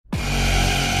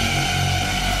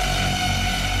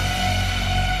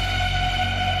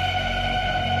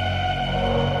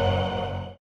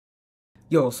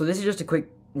Yo, so this is just a quick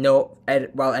note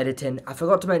while editing. I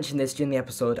forgot to mention this during the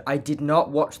episode. I did not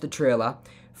watch the trailer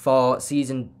for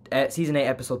season 8,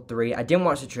 episode 3. I didn't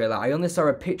watch the trailer. I only saw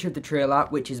a picture of the trailer,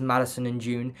 which is Madison and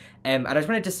June. And I just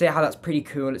wanted to say how that's pretty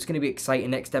cool. It's going to be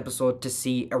exciting next episode to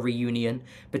see a reunion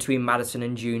between Madison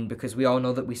and June, because we all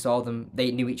know that we saw them.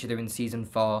 They knew each other in season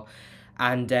 4.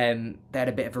 And they had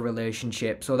a bit of a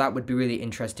relationship, so that would be really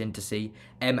interesting to see.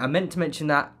 I meant to mention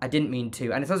that, I didn't mean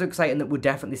to, and it's also exciting that we'll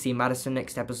definitely see Madison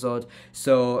next episode,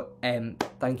 so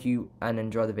thank you and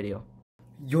enjoy the video.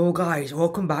 Yo guys,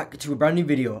 welcome back to a brand new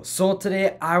video. So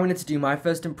today I wanted to do my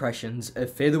first impressions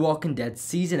of Fear the Walking Dead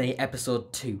Season 8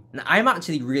 Episode 2. Now I'm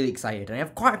actually really excited and I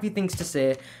have quite a few things to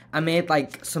say. I made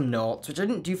like some notes, which I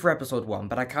didn't do for Episode 1,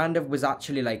 but I kind of was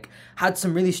actually like, had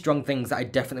some really strong things that I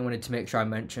definitely wanted to make sure I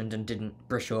mentioned and didn't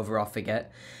brush over or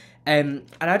forget. And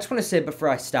I just want to say before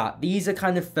I start, these are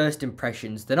kind of first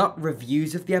impressions. They're not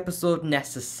reviews of the episode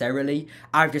necessarily.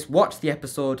 I've just watched the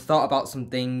episode, thought about some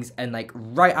things, and like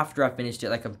right after I finished it,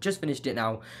 like I've just finished it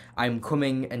now, I'm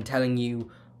coming and telling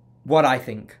you what I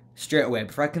think straight away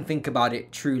before I can think about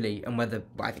it truly and whether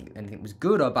I think anything was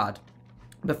good or bad.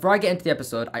 Before I get into the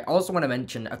episode, I also want to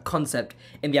mention a concept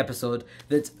in the episode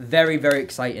that's very, very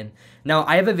exciting. Now,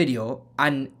 I have a video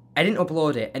and I didn't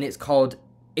upload it, and it's called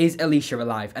Is Alicia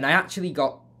Alive? And I actually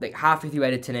got like halfway through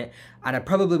editing it, and I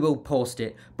probably will post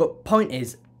it. But point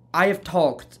is, I have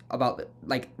talked about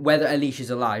like whether Alicia's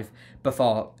alive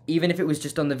before, even if it was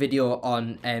just on the video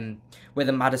on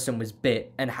whether Madison was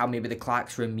bit and how maybe the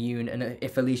Clarks were immune, and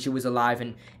if Alicia was alive,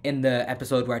 and in the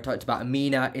episode where I talked about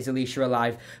Amina, is Alicia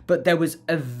alive? But there was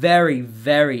a very,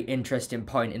 very interesting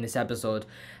point in this episode,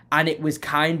 and it was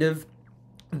kind of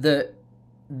the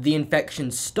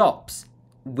infection stops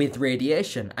with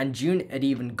radiation, and June had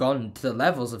even gone to the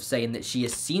levels of saying that she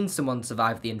has seen someone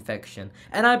survive the infection,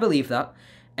 and I believe that.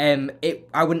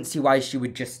 I wouldn't see why she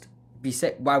would just be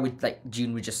sick. Why would like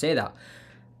June would just say that,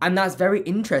 and that's very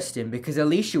interesting because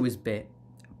Alicia was bit,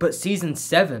 but season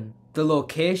 7, the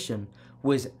location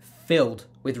was filled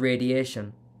with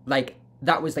radiation. Like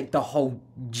that was like the whole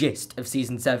gist of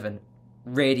season 7,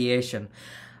 radiation,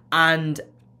 and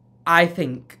I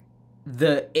think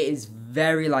that it is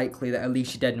very likely that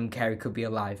Alicia Dedham-Carey could be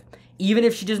alive. Even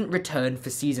if she doesn't return for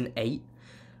season 8,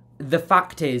 the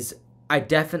fact is, I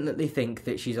definitely think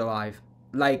that she's alive.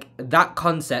 Like, that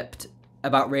concept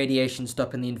about radiation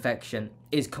stopping the infection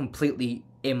is completely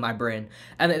in my brain.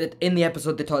 And in the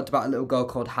episode, they talked about a little girl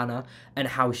called Hannah and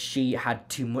how she had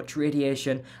too much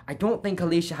radiation. I don't think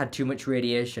Alicia had too much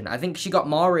radiation. I think she got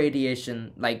more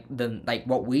radiation than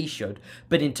what we should.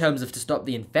 But in terms of to stop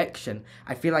the infection,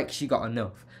 I feel like she got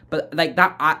enough. But like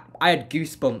that, I had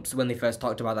goosebumps when they first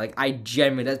talked about it. Like I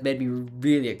genuinely, that's made me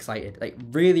really excited. Like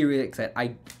really, really excited.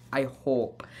 I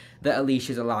hope that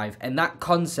Alicia's alive. And that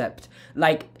concept,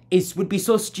 like, would be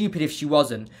so stupid if she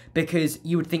wasn't, because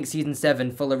you would think season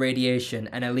 7 full of radiation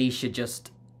and Alicia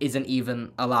just isn't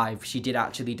even alive. She did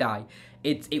actually die.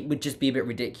 It would just be a bit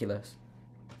ridiculous.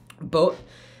 But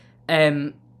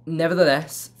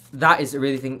nevertheless, that is a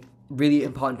really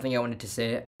important thing I wanted to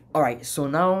say. Alright, so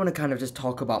now I want to kind of just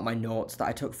talk about my notes that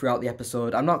I took throughout the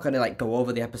episode. I'm not going to like go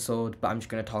over the episode, but I'm just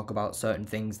going to talk about certain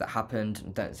things that happened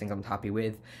and certain things I'm happy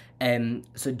with.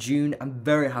 So June, I'm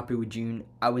very happy with June.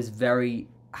 I was very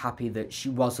happy that she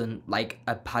wasn't like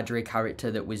a Padre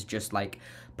character that was just like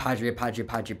Padre.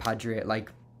 Like,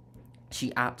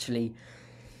 she actually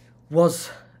was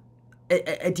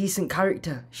a decent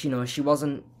character. You know, she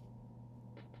wasn't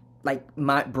like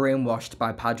brainwashed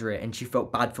by Padre, and she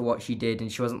felt bad for what she did,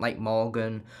 and she wasn't like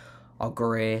Morgan or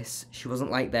Grace. She wasn't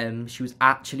like them. She was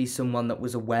actually someone that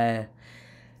was aware,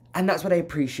 and that's what I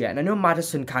appreciate. And I know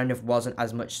Madison kind of wasn't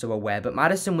as much so aware, but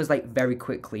Madison was like very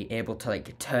quickly able to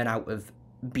like turn out of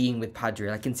being with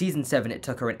Padre. Like in season 7, it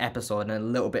took her an episode and a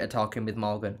little bit of talking with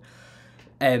Morgan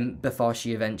before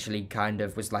she eventually kind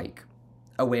of was like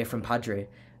away from Padre.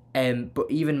 But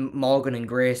even Morgan and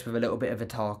Grace, with a little bit of a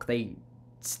talk, they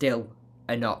still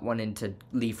are not wanting to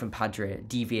leave from Padre,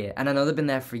 deviate. And I know they've been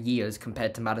there for years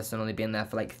compared to Madison only being there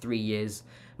for like 3 years.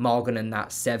 Morgan and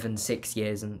that 6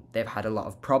 years, and they've had a lot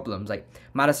of problems. Like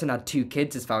Madison had 2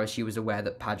 kids as far as she was aware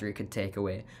that Padre could take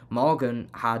away. Morgan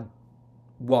had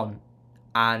 1,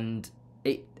 and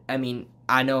I mean,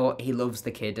 I know he loves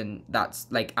the kid, and that's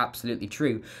like absolutely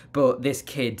true, but this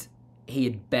kid he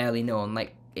had barely known.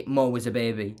 Like Mo was a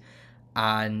baby,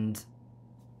 and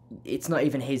it's not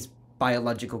even his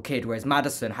biological kid, whereas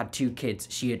Madison had 2 kids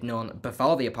she had known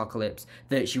before the apocalypse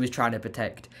that she was trying to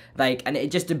protect. Like, and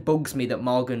it just bugs me that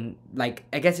Morgan, like,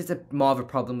 I guess it's more of a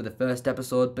problem with the first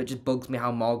episode, but it just bugs me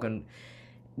how Morgan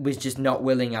was just not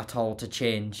willing at all to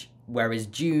change whereas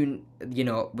June, you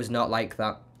know, was not like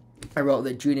that. I wrote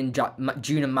that June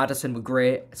and Madison were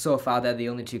great. So far, they're the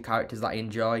only two characters that I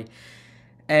enjoy.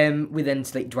 We then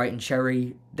like Dwight and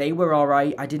Cherry. They were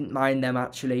alright. I didn't mind them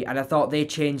actually, and I thought they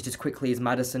changed as quickly as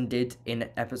Madison did in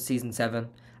season 7.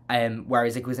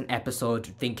 Whereas it was an episode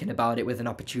thinking about it with an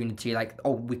opportunity, like,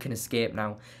 oh, we can escape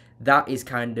now. That's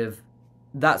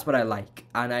what I like,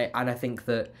 and I think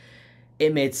that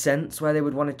it made sense where they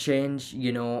would want to change,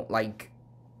 you know, like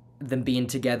them being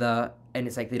together, and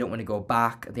it's like they don't want to go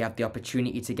back. They have the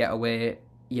opportunity to get away.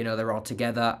 You know, they're all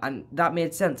together, and that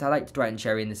made sense. I liked Dwight and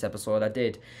Cherry in this episode. I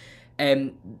did.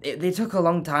 They took a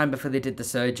long time before they did the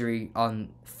surgery on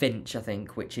Finch, I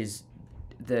think, which is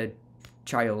the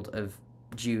child of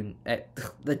June,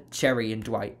 the Cherry and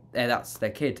Dwight. That's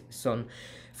their kid, son,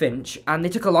 Finch, and they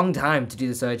took a long time to do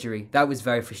the surgery. That was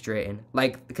very frustrating.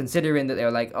 Like, considering that they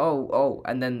were like, oh,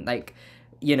 and then like,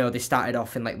 you know, they started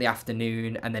off in like the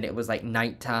afternoon, and then it was like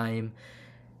nighttime,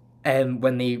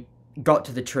 when they got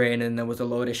to the train, and there was a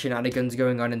load of shenanigans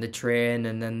going on in the train,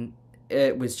 and then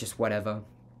it was just whatever.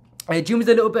 June was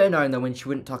a little bit annoying though when she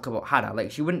wouldn't talk about Hannah.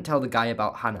 Like, she wouldn't tell the guy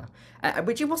about Hannah,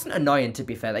 which it wasn't annoying, to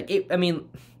be fair. Like, I mean,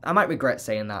 I might regret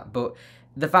saying that, but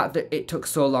the fact that it took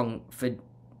so long for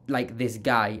like this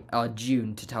guy or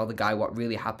June to tell the guy what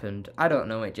really happened, I don't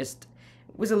know. It just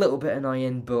was a little bit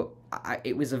annoying, but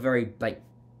it was a very like,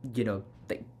 you know,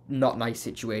 like, not nice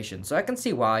situation. So I can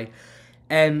see why.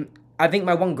 I think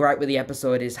my one gripe with the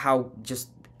episode is how just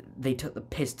they took the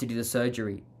piss to do the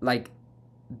surgery. Like,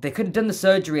 they could have done the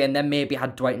surgery and then maybe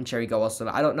had Dwight and Cherry go or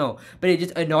something. I don't know. But it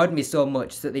just annoyed me so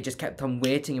much that they just kept on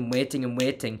waiting and waiting and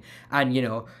waiting. And, you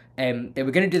know, they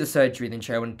were going to do the surgery, then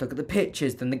Cherry went and took the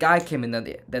pictures. Then the guy came in,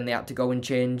 then they had to go and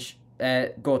change,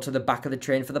 go to the back of the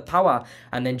train for the power.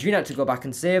 And then June had to go back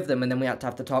and save them. And then we had to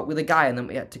have to talk with the guy. And then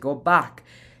we had to go back.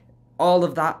 All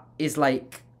of that is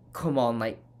like, come on,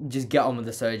 like, just get on with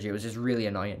the surgery. It was just really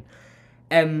annoying.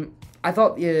 I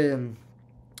thought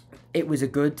it was a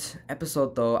good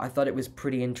episode, though. I thought it was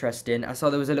pretty interesting. I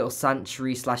saw there was a little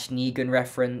Sanctuary / Negan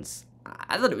reference.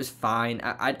 I thought it was fine.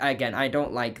 Again, I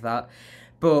don't like that.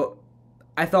 But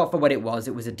I thought for what it was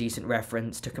a decent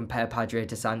reference to compare Padre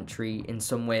to Sanctuary in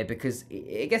some way, because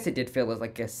I guess it did feel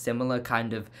like a similar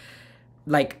kind of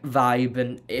like vibe,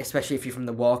 and especially if you're from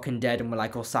The Walking Dead and we're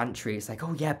like, oh, Sanctuary, it's like,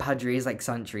 oh yeah, Padre is like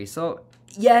Sanctuary. So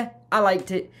yeah, I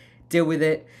liked it. Deal with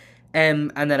it.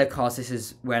 And then, of course, this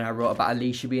is when I wrote about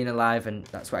ALICIA being alive, and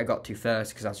that's what I got to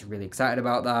first, because I was really excited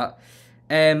about that.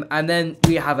 And then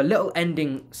we have a little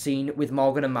ending scene with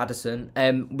Morgan and Madison.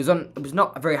 Was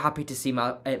not very happy to see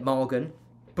Morgan,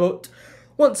 but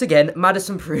once again,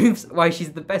 Madison proves why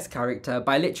she's the best character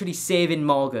by literally saving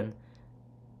Morgan.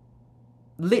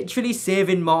 Literally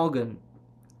saving Morgan.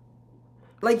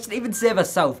 Like, she didn't even save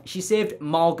herself. She saved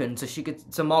Morgan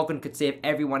so Morgan could save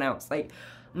everyone else. Like,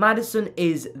 Madison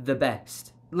is the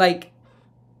best. Like,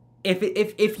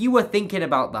 if you were thinking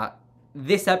about that,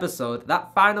 this episode,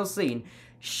 that final scene,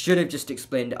 should have just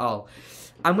explained it all.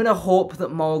 I'm going to hope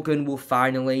that Morgan will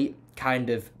finally kind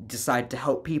of decide to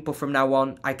help people from now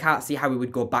on. I can't see how he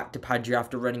would go back to Padre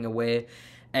after running away.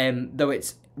 Though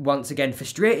it's, once again,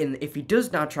 frustrating if he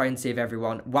does now try and save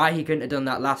everyone, why he couldn't have done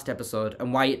that last episode,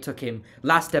 and why it took him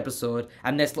last episode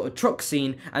and this little truck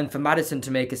scene, and for Madison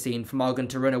to make a scene, for Morgan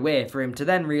to run away, for him to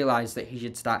then realise that he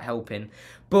should start helping.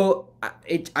 But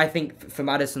I think for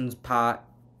Madison's part,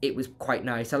 it was quite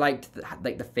nice. I liked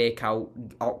the fake out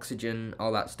oxygen,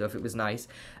 all that stuff. It was nice.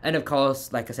 And of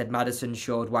course, like I said, Madison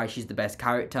showed why she's the best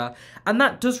character. And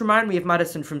that does remind me of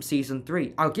Madison from season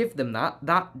 3. I'll give them that.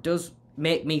 That does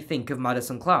make me think of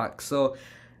Madison Clark, so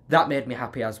that made me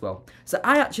happy as well. So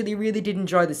I actually really did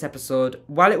enjoy this episode.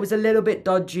 While it was a little bit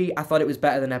dodgy, I thought it was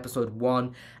better than episode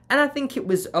 1, and I think it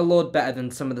was a load better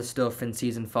than some of the stuff in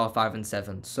season 4, 5, and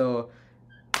 7. So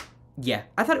yeah,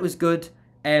 I thought it was good.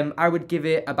 I would give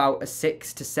it about a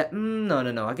 6 to 7. No,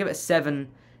 I'll give it a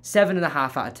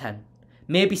 7.5 out of 10.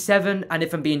 Maybe 7, and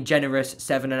if I'm being generous,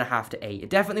 7.5 to 8. It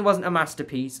definitely wasn't a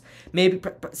masterpiece. Maybe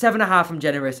 7.5, I'm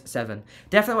generous, 7.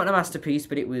 Definitely wasn't a masterpiece,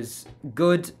 but it was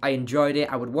good. I enjoyed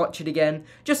it. I would watch it again,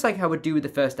 just like I would do with the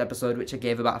first episode, which I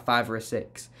gave about a 5 or a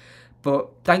 6.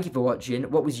 But thank you for watching.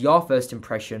 What was your first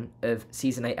impression of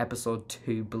Season 8, Episode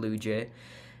 2, Blue Jay?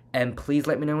 And please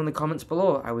let me know in the comments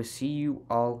below. I will see you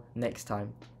all next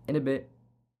time. In a bit.